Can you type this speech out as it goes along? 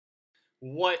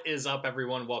What is up,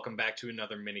 everyone? Welcome back to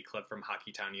another mini clip from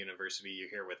Hockeytown University. You're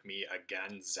here with me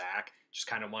again, Zach. Just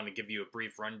kind of want to give you a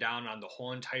brief rundown on the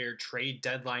whole entire trade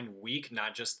deadline week,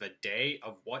 not just the day,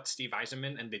 of what Steve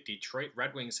Yzerman and the Detroit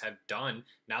Red Wings have done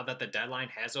now that the deadline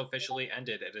has officially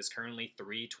ended. It is currently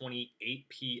 3:28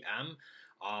 p.m.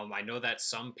 I know that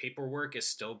some paperwork is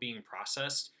still being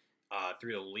processed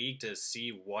through the league to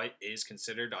see what is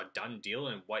considered a done deal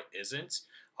and what isn't.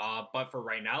 But for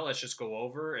right now, let's just go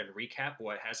over and recap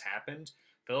what has happened.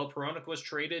 Filip Hronek was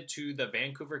traded to the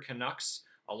Vancouver Canucks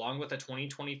along with a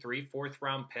 2023 fourth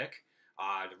round pick.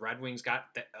 The Red Wings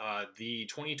got the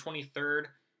 2023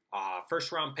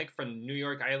 first round pick from the New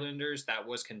York Islanders. That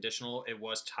was conditional. It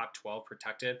was top 12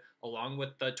 protected, along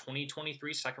with the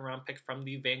 2023 second round pick from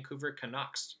the Vancouver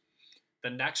Canucks.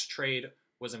 The next trade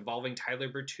was involving Tyler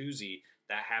Bertuzzi.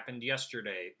 That happened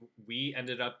yesterday. We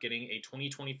ended up getting a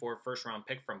 2024 first round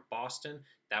pick from Boston.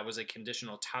 That was a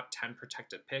conditional top 10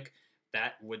 protected pick.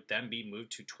 That would then be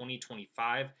moved to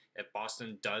 2025 if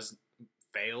Boston does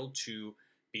fail to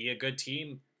be a good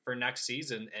team for next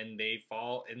season and they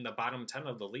fall in the bottom 10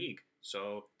 of the league.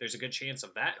 So there's a good chance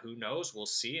of that. Who knows? We'll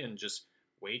see and just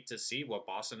wait to see what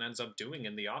Boston ends up doing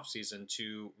in the offseason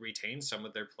to retain some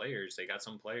of their players. They got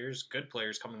some players, good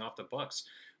players coming off the books.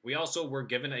 We also were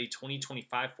given a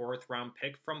 2025 fourth round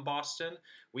pick from Boston.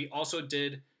 We also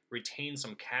did retain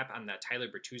some cap on that Tyler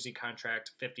Bertuzzi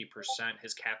contract, 50%.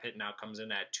 His cap hit now comes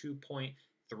in at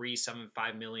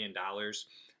 $2.375 million.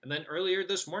 And then earlier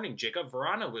this morning, Jakub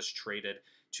Vrana was traded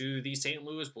to the St.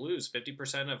 Louis Blues.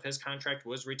 50% of his contract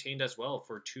was retained as well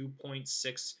for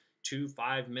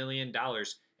 $2.625 million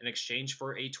in exchange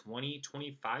for a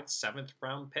 2025 seventh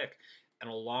round pick.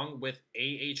 And along with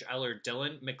AHLer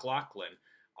Dylan McLaughlin,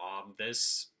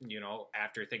 this,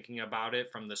 after thinking about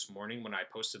it from this morning when I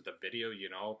posted the video,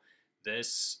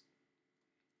 this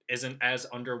isn't as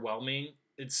underwhelming.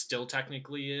 It still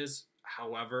technically is.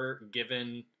 However,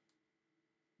 given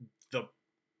the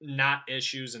not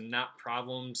issues and not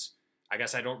problems, I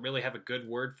guess I don't really have a good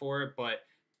word for it, but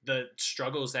the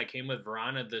struggles that came with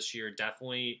Vrana this year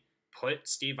definitely put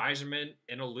Steve Yzerman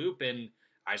in a loop, and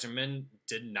Yzerman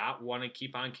did not want to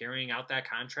keep on carrying out that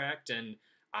contract. And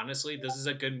honestly, this is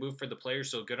a good move for the players,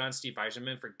 so good on Steve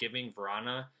Yzerman for giving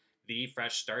Vrana the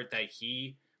fresh start that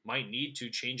he might need to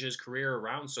change his career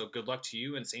around. So good luck to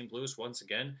you in St. Louis once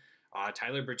again.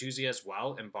 Tyler Bertuzzi as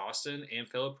well in Boston, and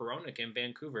Filip Hronek in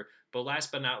Vancouver. But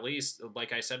last but not least,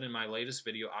 like I said in my latest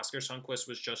video, Oskar Sundqvist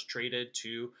was just traded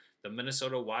to the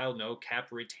Minnesota Wild. No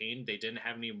cap retained. They didn't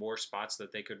have any more spots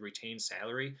that they could retain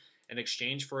salary in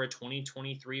exchange for a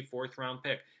 2023 fourth round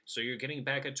pick. So you're getting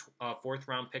back a fourth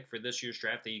round pick for this year's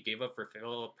draft that you gave up for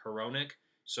Filip Hronek.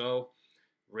 So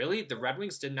really, the Red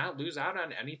Wings did not lose out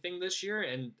on anything this year,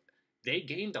 and they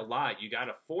gained a lot. You got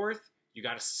a fourth, you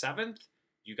got a seventh,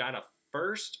 you got a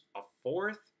first, a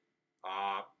fourth,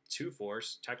 two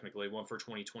fourths, technically, one for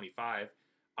 2025,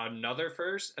 another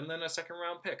first, and then a second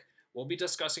round pick. We'll be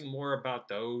discussing more about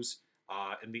those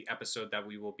in the episode that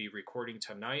we will be recording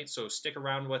tonight. So stick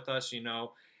around with us,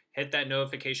 hit that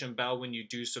notification bell when you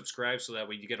do subscribe so that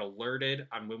way you get alerted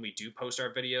on when we do post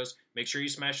our videos. Make sure you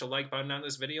smash the like button on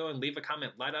this video and leave a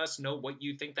comment. Let us know what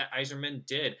you think that Yzerman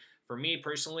did. For me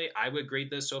personally, I would grade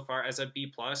this so far as a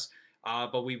B+.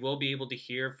 But we will be able to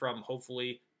hear from,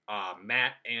 hopefully,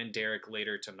 Matt and Derek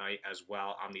later tonight as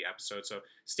well on the episode. So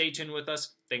stay tuned with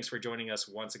us. Thanks for joining us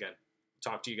once again.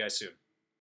 Talk to you guys soon.